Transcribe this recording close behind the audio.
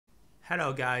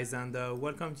Hello guys, and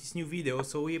welcome to this new video.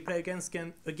 So we play against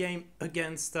a game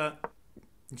against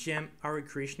GM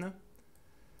Harikrishna.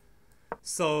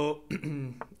 So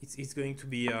it's going to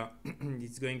be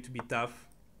it's going to be tough.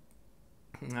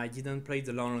 I didn't play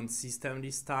the long run system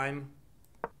this time.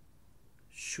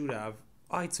 Should have.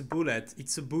 Oh, it's a bullet.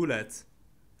 It's a bullet.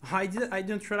 I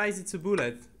didn't realize it's a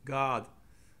bullet. God.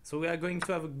 So we are going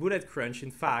to have a bullet crunch.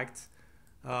 In fact,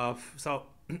 so.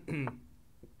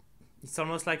 It's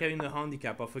almost like having a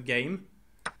handicap of a game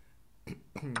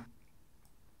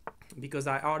because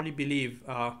I hardly believe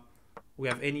we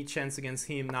have any chance against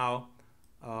him now,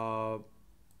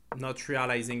 not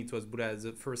realizing it was Buddha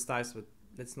the first time, but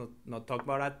let's not talk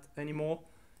about that anymore.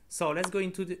 So let's go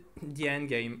into the end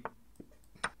game.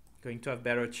 Going to have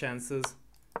better chances.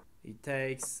 He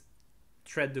takes,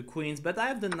 thread the queens, but I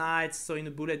have the knights, so in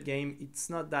a bullet game it's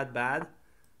not that bad.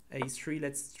 A3,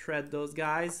 let's thread those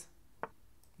guys.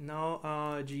 No,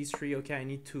 G3, okay, I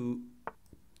need to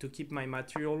keep my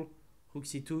material. Rook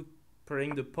C2,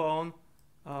 playing the pawn.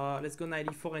 Let's go knight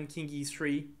E4 and king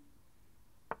E3.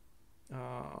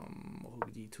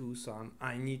 Rook D2, so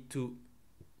I need to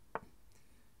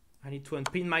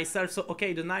unpin myself. So,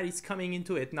 okay, the knight is coming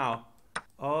into it now.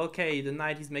 Okay, the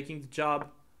knight is making the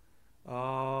job.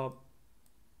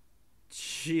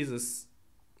 Jesus.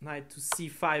 Knight to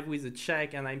C5 with a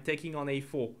check, and I'm taking on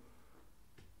A4.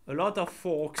 A lot of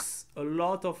forks all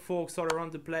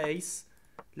around the place.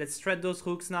 Let's thread those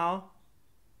rooks now.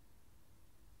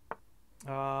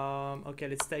 Okay,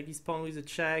 let's take this pawn with a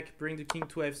check. Bring the king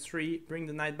to F3. Bring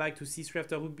the knight back to C3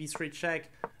 after rook B3 check.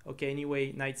 Okay,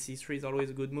 anyway, knight C3 is always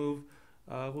a good move.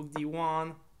 Rook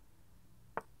D1.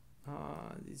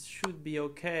 This should be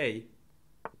okay.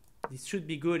 This should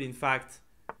be good, in fact.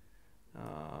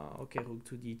 Okay, rook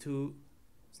to D2.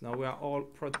 So now we are all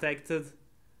protected.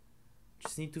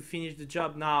 Just need to finish the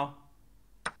job now.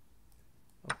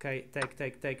 Okay, take.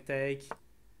 Okay,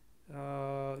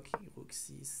 rook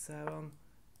C7.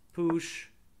 Push.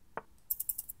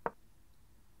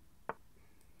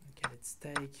 Okay, let's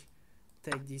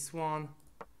take this one.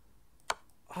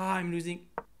 Ah, I'm losing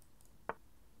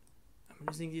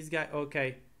this guy.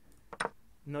 Okay.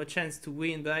 No chance to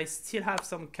win, but I still have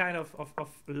some kind of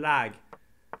lag.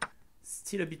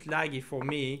 Still a bit laggy for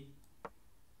me.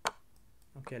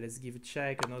 Okay, let's give a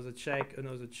check, another check,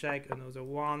 another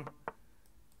one.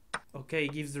 Okay,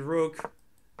 gives the rook.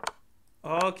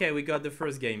 Okay, we got the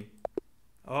first game.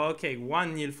 Okay,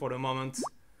 1-0 for the moment.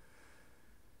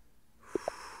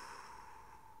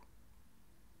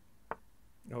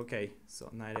 Okay, so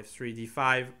knight F3,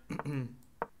 D5.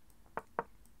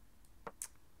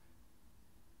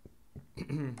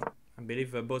 I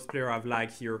believe both players have lag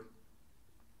here.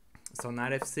 So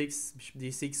knight F6, bishop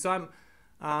D6. So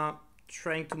I'm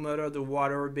trying to muddy the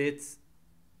water a bit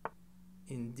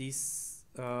in this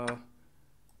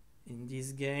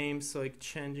game. So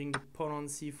exchanging the pawn on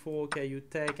C4. Okay, you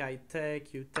take, I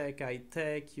take, you take, I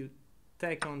take, you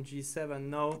take on G7.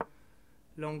 No,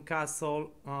 long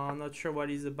castle. Not sure what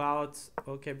it's about.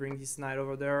 Okay, bring this knight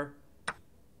over there.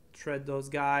 Thread those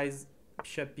guys.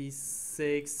 Bishop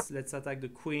E6. Let's attack the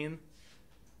queen.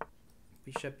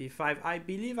 Bishop E5. I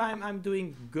believe I'm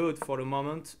doing good for the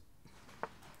moment.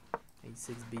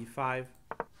 A6, B5.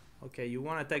 Okay, you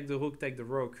want to take the rook, take the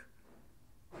rook.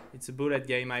 It's a bullet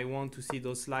game. I want to see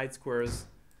those light squares.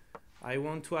 I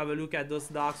want to have a look at those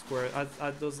dark squares,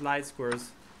 at those light squares.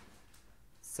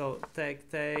 So take,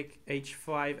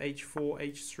 H5, H4,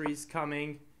 H3 is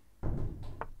coming.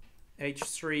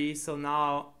 H3. So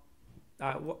now,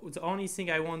 the only thing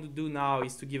I want to do now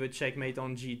is to give a checkmate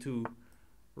on G2.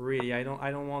 Really, I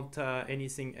don't want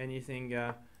anything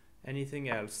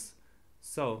else.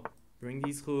 So bring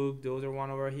this rook, the other one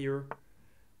over here.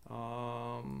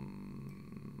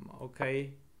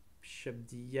 Okay, bishop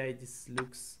D8. This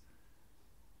looks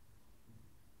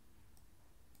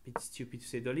a bit stupid to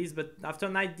say the least, but after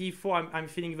knight D4, I'm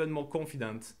feeling even more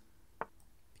confident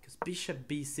because bishop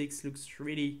B6 looks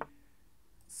really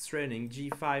threatening.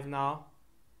 G5 now.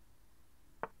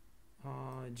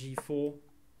 G4.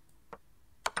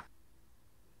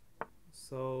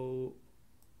 So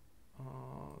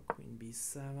queen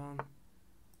B7.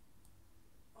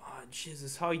 Oh,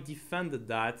 Jesus, how he defended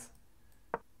that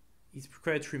is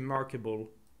quite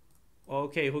remarkable.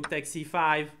 Okay, rook takes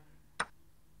C5.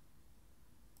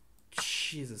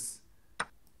 Jesus.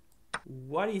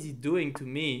 What is he doing to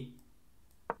me?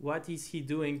 What is he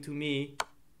doing to me?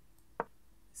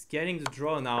 He's getting the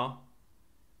draw now.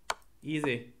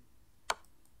 Easy.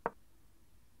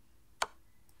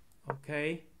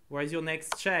 Okay. Where's your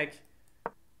next check?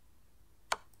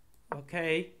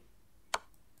 Okay.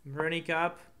 I'm running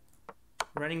up.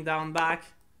 Running down back.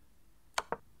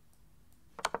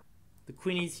 The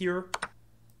queen is here.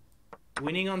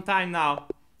 Winning on time now.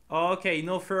 Okay,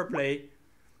 no fair play.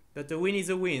 But the win is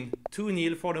a win.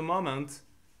 2-0 for the moment.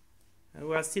 And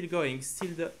we are still going.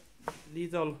 Still the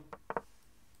little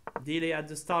delay at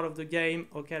the start of the game.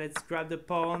 Okay, let's grab the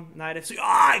pawn. Knight f3.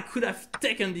 Ah, I could have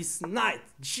taken this knight.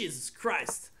 Jesus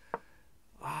Christ.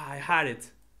 Ah, I had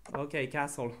it. Okay,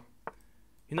 castle.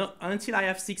 You know, until I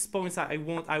have 6 points, I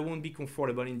won't be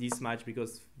comfortable in this match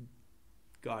because,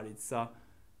 God, it's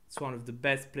one of the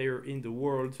best players in the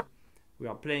world we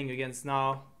are playing against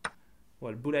now.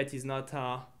 Well, Bullet is not,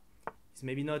 it's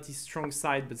maybe not his strong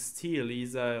side, but still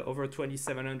he's over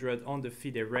 2700 on the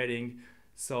FIDE rating,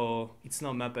 so it's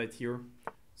no Muppet here.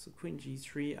 So Queen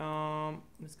G3.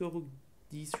 Let's go Rook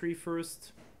D3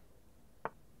 first.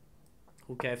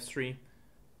 Rook F3.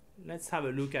 Let's have a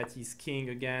look at his king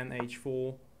again,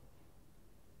 H4.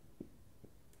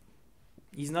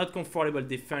 He's not comfortable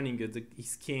defending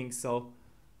his king, so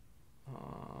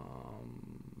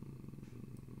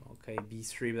okay,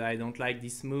 B3, but I don't like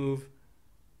this move.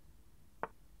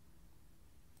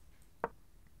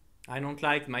 I don't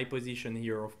like my position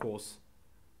here, of course.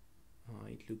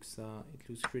 It looks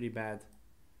really bad.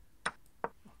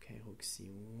 Okay, Rook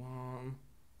C1.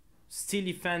 Still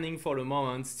defending for the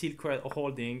moment, still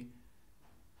holding.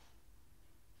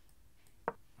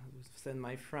 I will send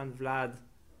my friend Vlad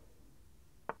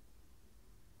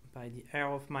by the air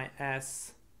of my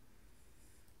ass.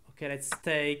 Okay, let's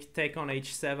take on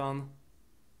H7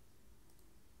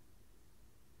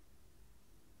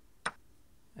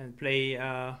 and play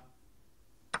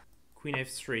Queen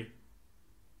F3.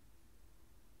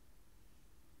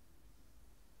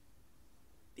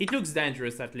 It looks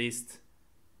dangerous, at least.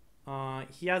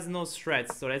 He has no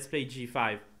threats, so let's play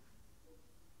G5.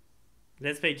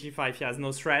 Let's play G5. He has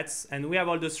no threats, and we have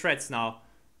all the threats now.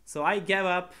 So I gave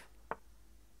up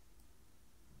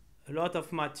a lot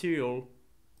of material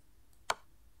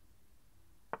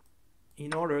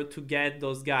in order to get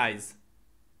those guys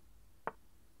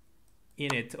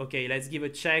in it. Okay, let's give a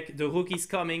check. The rook is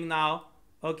coming now.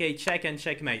 Okay, check and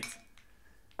checkmate.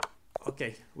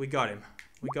 Okay, we got him.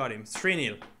 We got him.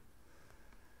 3-0.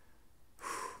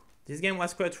 This game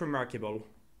was quite remarkable.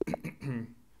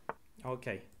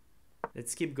 Okay,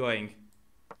 let's keep going.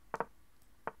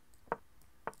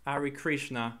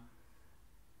 Harikrishna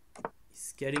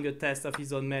is getting a test of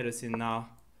his own medicine now.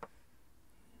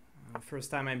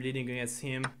 First time I'm leading against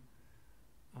him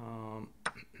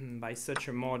by such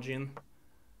a margin.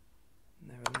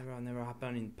 Never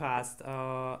happened in past.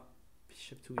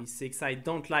 Bishop to e6. I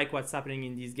don't like what's happening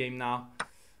in this game now.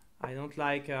 I don't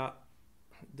like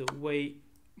the way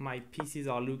my pieces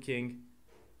are looking.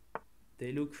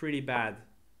 They look really bad.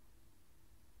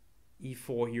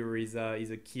 E4 here is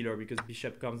a killer because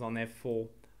bishop comes on f4.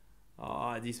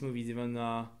 This move is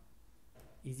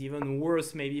even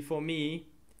worse maybe for me.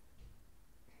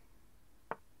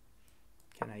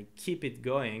 Can I keep it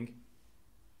going?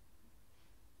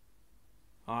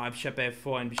 Bishop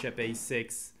f4 and bishop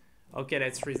a6. Okay,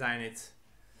 let's resign it.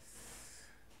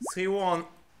 3-1.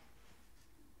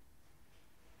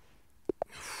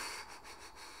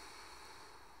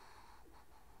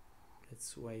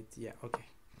 Let's wait. Yeah, okay.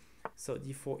 So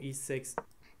d4, e6.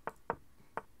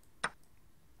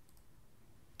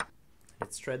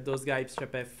 Let's thread those guys.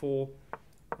 Bishop f4.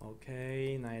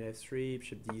 Okay, knight f3,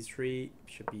 bishop d3,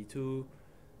 bishop b2.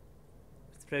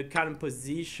 Let's play a calm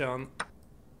position.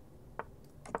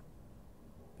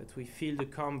 But we feel the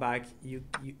comeback. You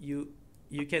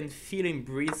can feel him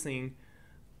breathing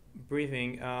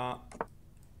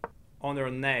on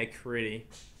her neck, really,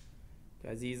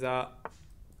 because he's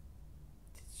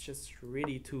it's just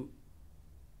really to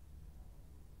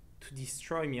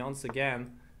destroy me once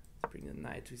again. Let's bring the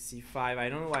knight to c5. I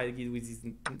don't know why I did with his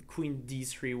queen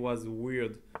d3 was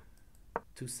weird,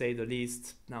 to say the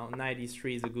least. Now knight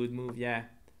e3 is a good move. Yeah,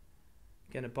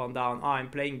 get a pawn down. Oh, I'm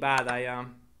playing bad.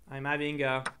 I'm having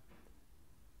a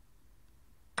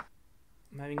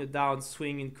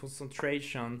downswing in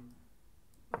concentration.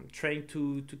 I'm trying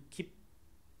to keep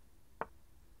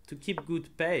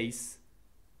good pace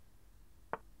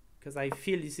because I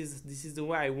feel this is the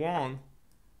way I won.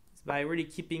 It's by really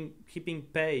keeping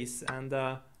pace and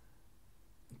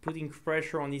putting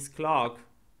pressure on his clock.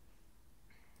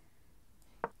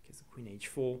 Okay, so queen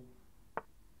h4,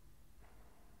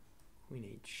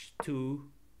 queen h2.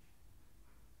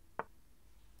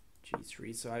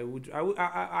 G3. So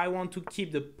I want to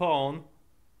keep the pawn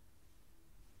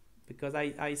because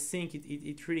I think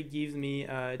it really gives me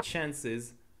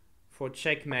chances for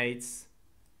checkmates.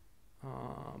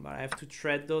 But I have to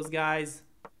thread those guys.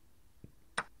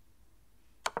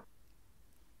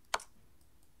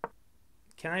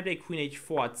 Can I play queen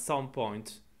h4 at some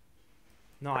point?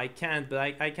 No, I can't,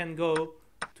 but I can go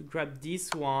to grab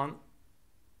this one.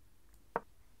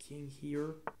 King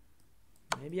here.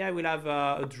 Maybe I will have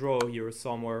a draw here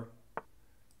somewhere.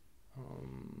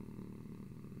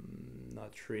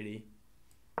 Not really.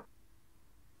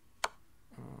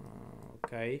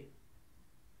 Okay.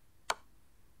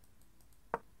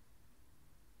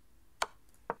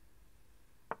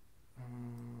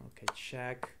 Okay,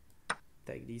 check.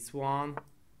 Take this one.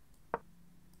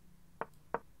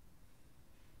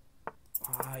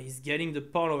 He's getting the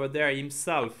pawn over there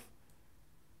himself.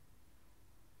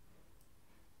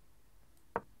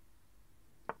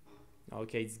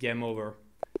 Okay, it's game over.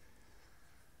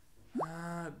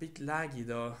 A bit laggy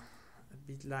though. A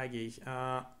bit laggy.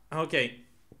 Okay.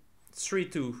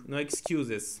 3-2. No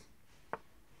excuses.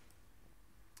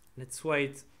 Let's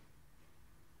wait.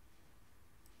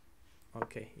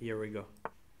 Okay, here we go.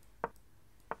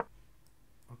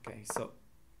 Okay, so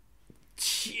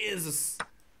Jesus,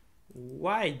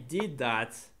 why did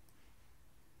that?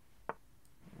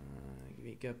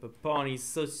 Pick up a pawn is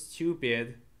so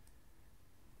stupid,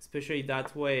 especially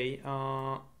that way.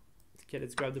 Okay,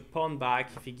 let's grab the pawn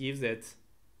back if he gives it.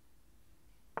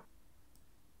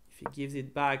 If he gives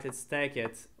it back, let's take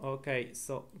it. Okay,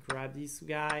 so grab this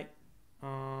guy.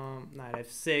 Knight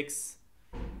f6.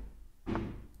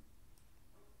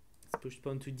 Let's push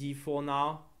pawn to d4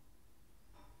 now.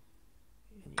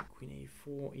 And queen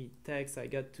a4, he takes. I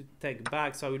got to take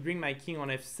back, so I will bring my king on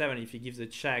f7 if he gives a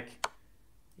check.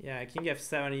 Yeah, king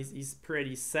f7 is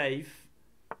pretty safe.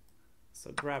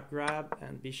 So grab,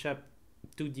 and bishop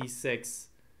to d6.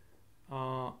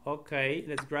 Okay,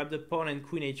 let's grab the pawn and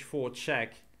queen h4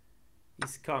 check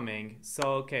is coming. So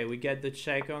okay, we get the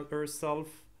check on ourselves.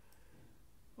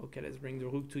 Okay, let's bring the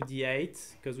rook to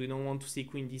d8 because we don't want to see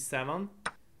queen d7.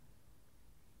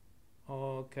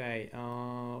 Okay,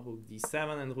 rook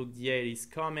d7 and rook d8 is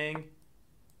coming.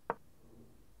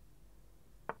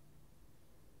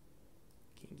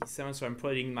 King d7, so I'm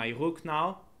putting my rook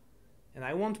now. And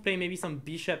I want to play maybe some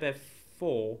bishop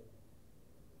f4.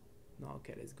 No,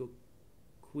 okay, let's go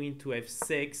queen to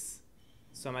f6.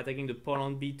 So I'm attacking the pawn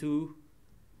on b2.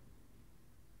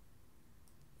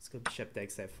 Let's go bishop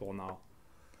takes f4 now.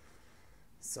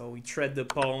 So we trade the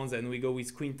pawns and we go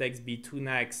with queen takes b2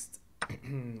 next.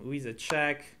 With a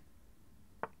check.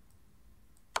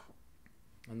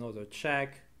 Another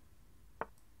check.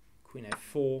 Queen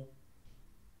f4.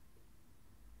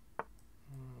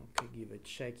 Okay, give a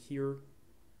check here.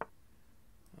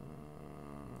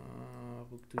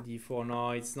 Rook to d4.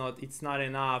 No, it's not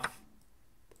enough.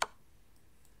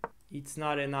 It's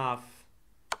not enough.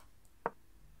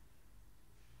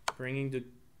 Bringing the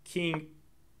king.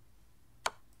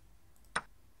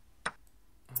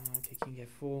 Okay, king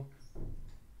f4.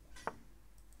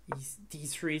 Is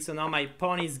d3. So now my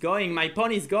pawn is going. My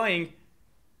pawn is going.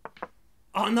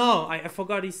 Oh no! I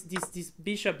forgot this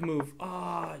bishop move.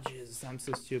 Oh Jesus! I'm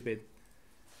so stupid.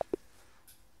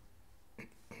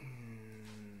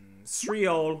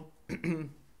 3-all.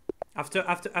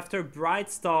 After bright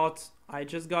start, I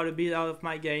just got a bit out of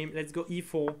my game. Let's go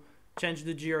e4. Change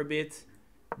the gear a bit.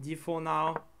 d4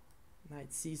 now. Knight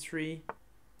c3.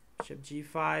 Bishop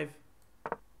g5.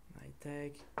 Knight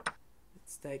take.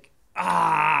 Let's take.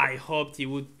 I hoped he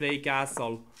would play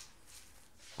castle.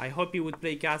 I hope he would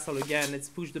play castle again. Let's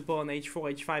push the pawn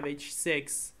h4, h5,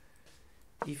 h6.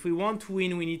 If we want to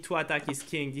win, we need to attack his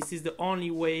king. This is the only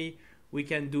way we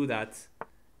can do that.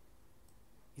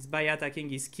 Is by attacking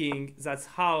his king. That's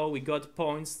how we got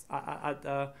points at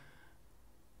the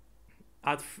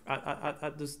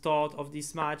start of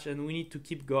this match, and we need to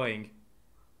keep going.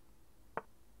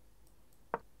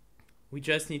 We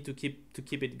just need to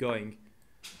keep it going.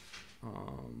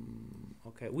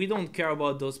 Okay, we don't care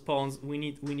about those pawns. We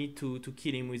need to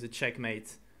kill him with a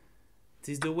checkmate. This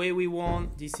is the way we won.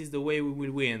 This is the way we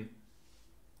will win.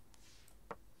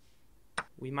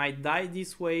 We might die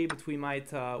this way, but we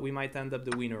might end up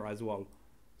the winner as well.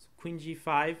 So queen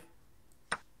g5.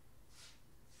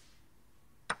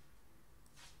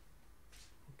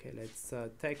 Okay, let's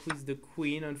take with the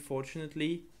queen.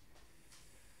 Unfortunately.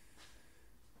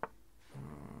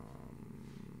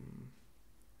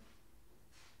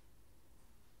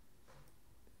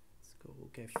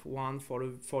 Okay, f1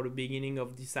 for the beginning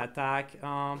of this attack.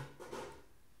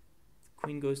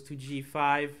 Queen goes to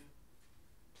g5.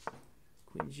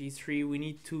 Queen g3. We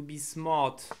need to be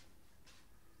smart.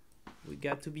 We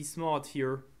got to be smart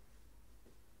here.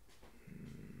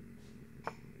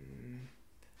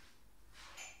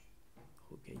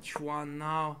 Okay, h1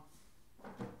 now.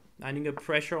 Adding a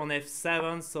pressure on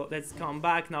f7. So let's come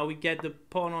back. Now we get the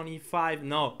pawn on e5.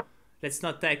 No, Let's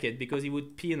not take it because he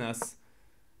would pin us.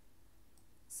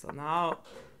 So now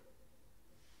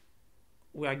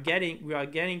we are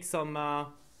getting some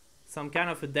kind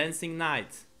of a dancing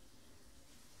knight.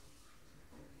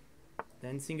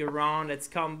 Dancing around. Let's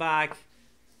come back.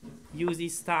 Use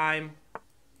his time.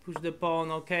 Push the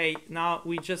pawn. Okay, now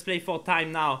we just play for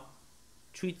time now.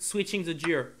 Switching the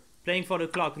gear. Playing for the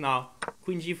clock now.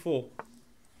 Queen g4.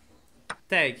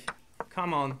 Take.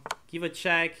 Come on. Give a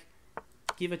check.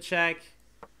 Give a check.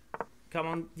 Come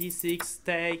on. d6.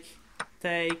 Take.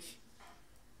 Take.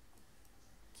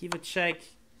 Give a check.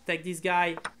 Take this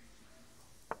guy.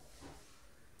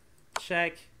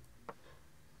 Check.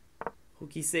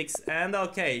 Rook e6. And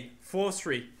okay.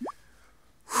 4-3.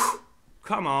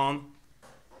 Come on.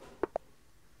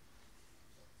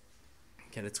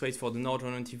 Okay, let's wait for the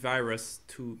Norton antivirus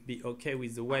to be okay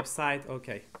with the website.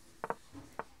 Okay.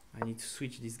 I need to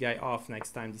switch this guy off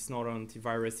next time. This Norton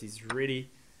antivirus is really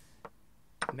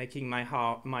making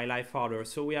my life harder.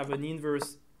 So we have an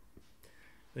inverse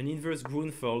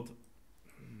Grunfeld.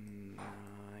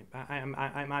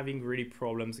 I'm having really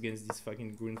problems against this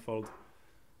fucking Grunfeld.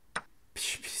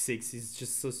 Bishop e6 is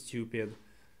just so stupid.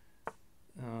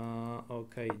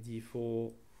 Okay,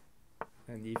 d4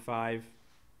 and d5.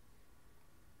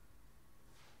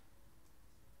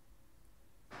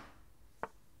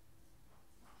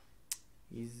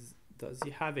 Does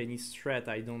he have any threat?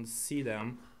 I don't see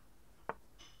them.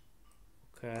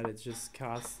 Okay, let's just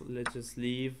cast. Let's just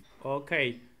leave.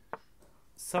 Okay.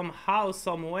 Somehow,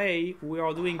 some way, we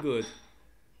are doing good.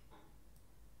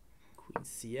 Queen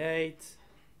c8.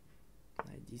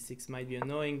 Knight d6 might be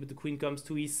annoying, but the queen comes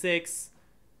to e6.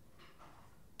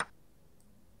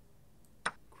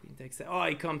 Queen takes. Oh,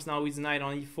 he comes now with knight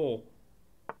on e4.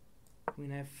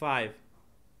 Queen f5.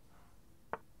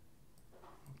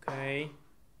 Okay.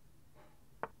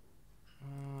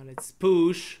 Let's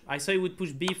push. I saw he would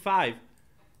push b5.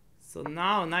 So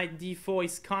now knight d4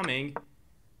 is coming.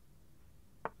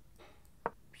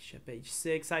 Bishop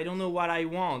h6. I don't know what I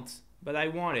want, but I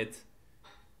want it.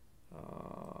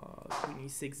 Queen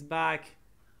e6 back.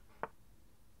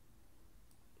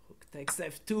 Rook takes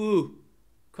f2.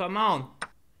 Come on.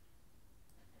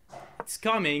 It's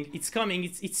coming. It's coming.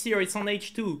 It's here. It's on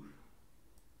h2.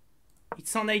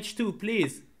 It's on h2,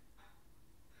 please.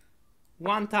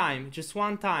 One time. Just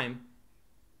one time.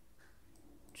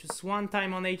 Just one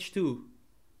time on h2.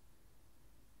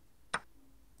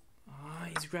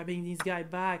 He's grabbing this guy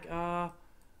back.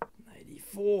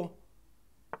 94.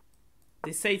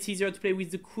 They say it's easier to play with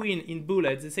the queen in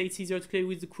bullets. They say it's easier to play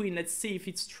with the queen. Let's see if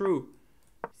it's true.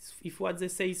 If what they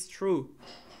say is true.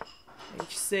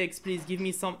 h6, please give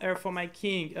me some air for my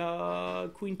king.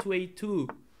 Queen to a2.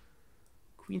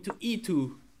 Queen to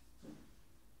e2.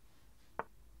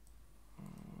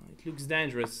 It looks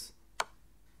dangerous.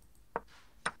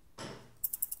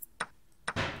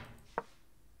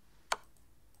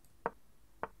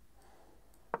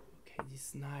 Okay,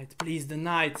 this knight. Please, the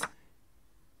knight.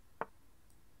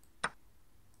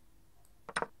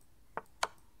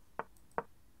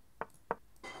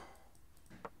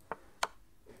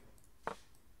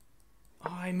 Oh,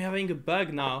 I'm having a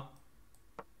bug now.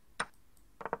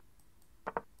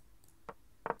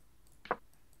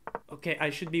 Okay, I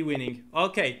should be winning.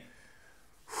 Okay.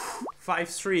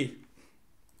 5-3.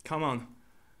 Come on.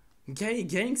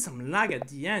 Getting some lag at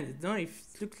the end. I don't know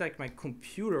if it looks like my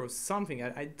computer or something.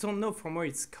 I don't know from where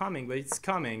it's coming, but it's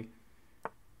coming.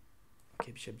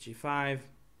 Okay, bishop g5.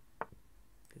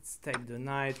 Let's take the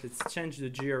knight. Let's change the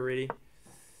G already.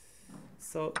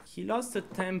 So he lost the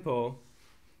tempo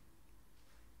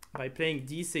by playing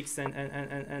d6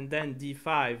 and then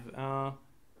d5.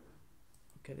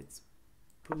 Okay, let's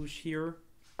push here.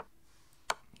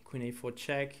 Queen a4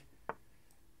 check.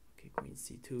 Okay, queen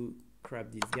c2.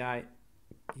 Grab this guy.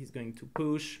 He's going to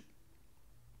push.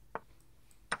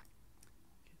 Okay,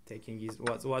 taking his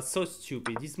was so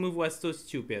stupid. This move was so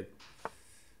stupid.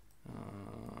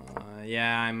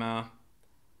 Yeah, I'm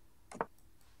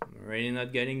really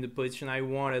not getting the position I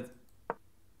wanted.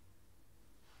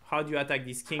 How do you attack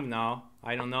this king now?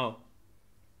 I don't know.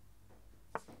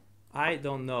 I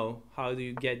don't know. How do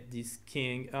you get this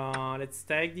king? Let's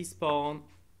take this pawn.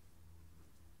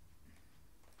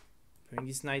 Bring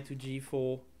this knight to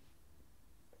g4.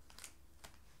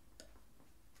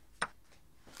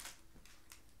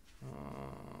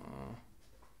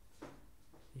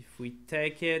 If we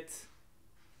take it,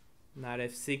 knight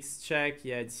f6 check.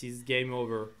 Yeah, this is game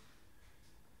over.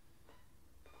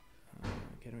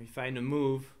 Can we find a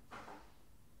move?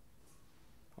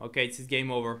 Okay, this is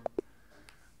game over.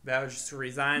 Better just to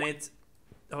resign it.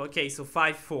 Okay, so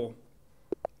 5-4.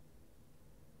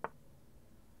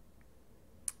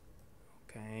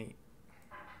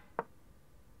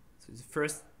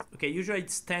 first. Okay, usually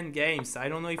it's 10 games. I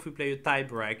don't know if we play a tie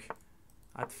break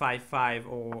at 5-5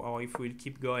 or if we'll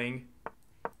keep going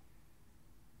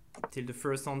till the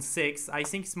first on 6. I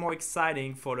think it's more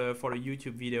exciting for the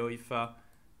YouTube video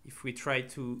if we try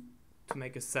to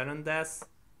make a sudden death.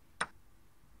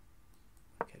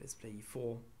 Okay, let's play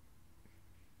e4.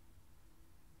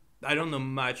 I don't know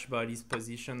much about his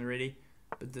position really,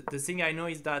 but the thing I know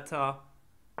is that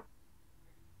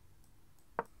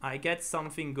I get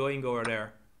something going over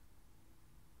there.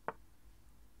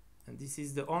 And this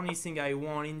is the only thing I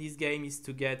want in this game, is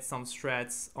to get some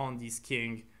threats on this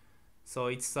king. So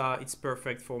it's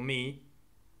perfect for me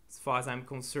as far as I'm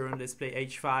concerned. Let's play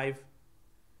h5,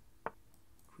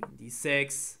 queen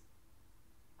d6,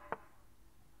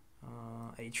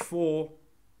 h4.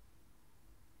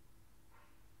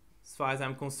 As far as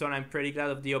I'm concerned, I'm pretty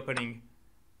glad of the opening.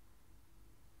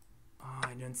 Oh,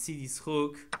 I don't see this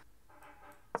rook.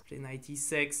 Let's play knight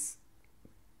e6.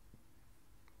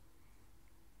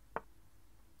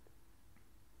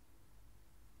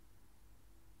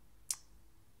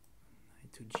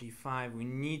 Knight to g5. We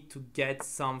need to get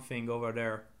something over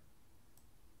there.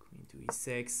 Queen to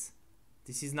e6.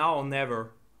 This is now or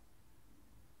never.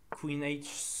 Queen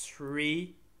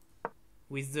h3.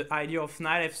 With the idea of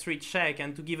knight f3 check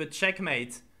and to give a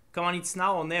checkmate. Come on, it's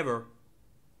now or never.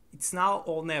 It's now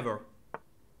or never.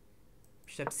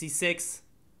 Bishop c6.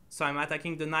 So I'm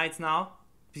attacking the knight now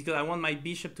because I want my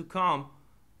bishop to come.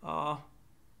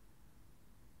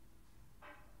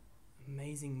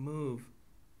 Amazing move.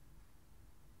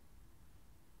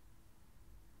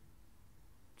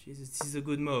 Jesus, this is a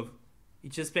good move. He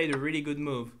just played a really good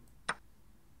move.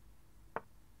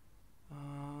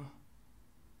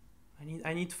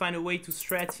 I need to find a way to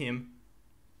threat him.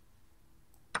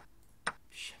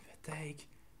 Bishop take.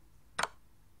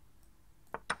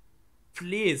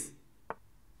 Please.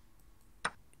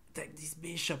 Take this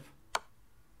bishop.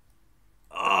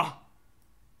 Oh!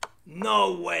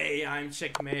 No way I'm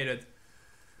checkmated.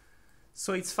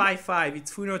 So it's 5-5.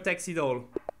 It's winner takes it all.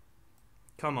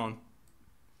 Come on.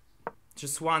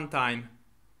 Just one time.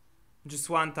 Just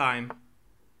one time.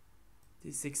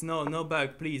 d6, no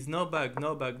bug, please, no bug.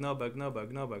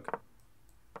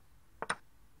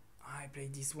 I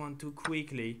played this one too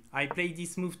quickly. I played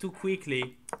this move too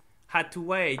quickly. Had to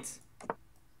wait.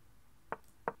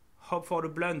 Hope for the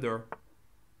blunder.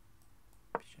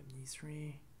 Bishop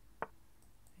d3,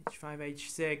 h5,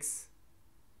 h6.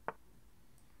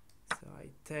 So I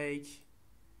take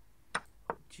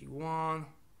g1.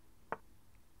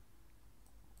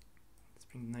 Let's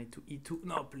bring knight to e2.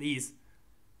 No, please.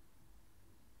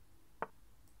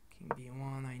 King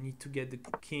b1. I need to get the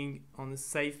king on a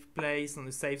safe place, on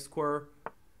a safe square.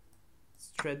 Let's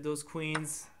thread those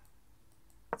queens.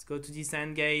 Let's go to this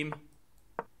endgame.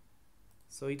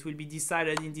 So it will be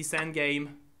decided in this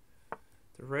endgame.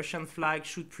 The Russian flag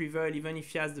should prevail even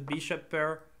if he has the bishop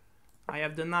pair. I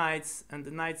have the knights, and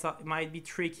the knights might be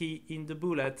tricky in the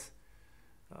bullet.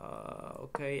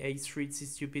 Okay, a3, it's a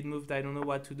stupid move. I don't know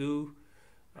what to do.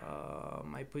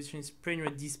 My position is pretty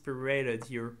much dispirited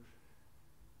here.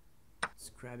 Let's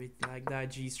grab it like that,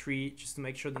 g3, just to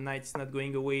make sure the knight is not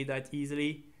going away that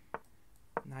easily.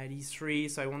 Knight e3,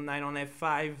 so I want knight on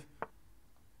f5.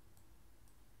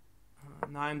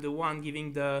 Now I'm the one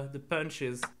giving the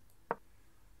punches.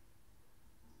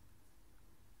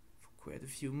 Quite a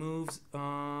few moves.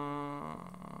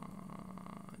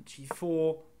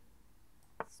 g4.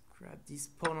 Let's grab this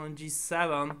pawn on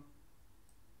g7.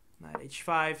 Knight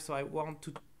h5, so I want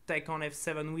to take on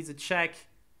f7 with a check.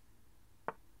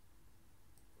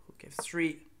 Rook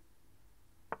f3.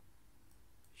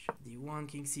 Bishop d1,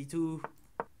 king c2.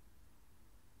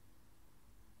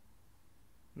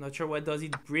 Not sure what does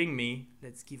it bring me.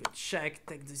 Let's give a check,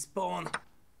 take this pawn.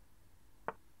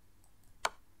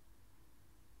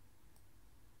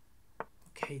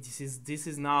 Okay, this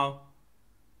is now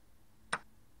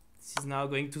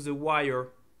going to the wire.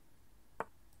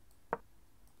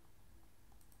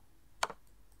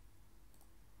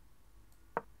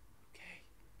 Okay,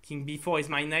 king b4 is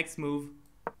my next move.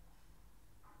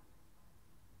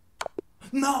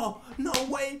 No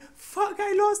way, fuck,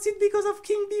 I lost it because of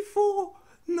king b4.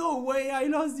 No way, I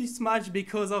lost this match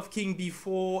because of king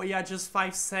b4. Yeah, just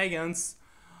 5 seconds.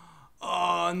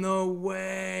 Oh, no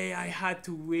way. I had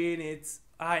to win it.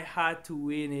 I had to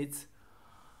win it.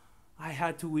 I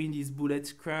had to win this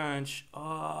bullet crunch. Oh,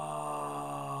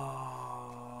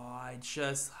 I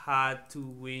just had to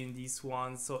win this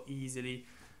one so easily.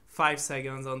 5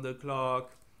 seconds on the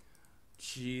clock.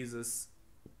 Jesus.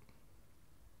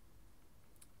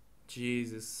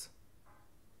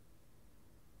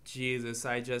 Jesus,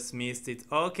 I just missed it.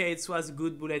 Okay, it was a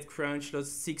good bullet crunch,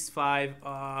 lost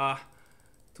 6-5.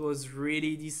 It was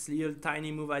really this little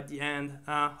tiny move at the end.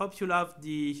 Hope you loved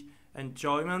the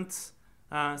enjoyment.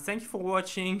 Thank you for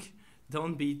watching.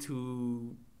 Don't be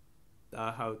too,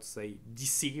 how to say,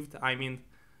 deceived. I mean,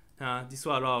 this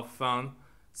was a lot of fun.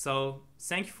 So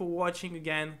thank you for watching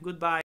again. Goodbye.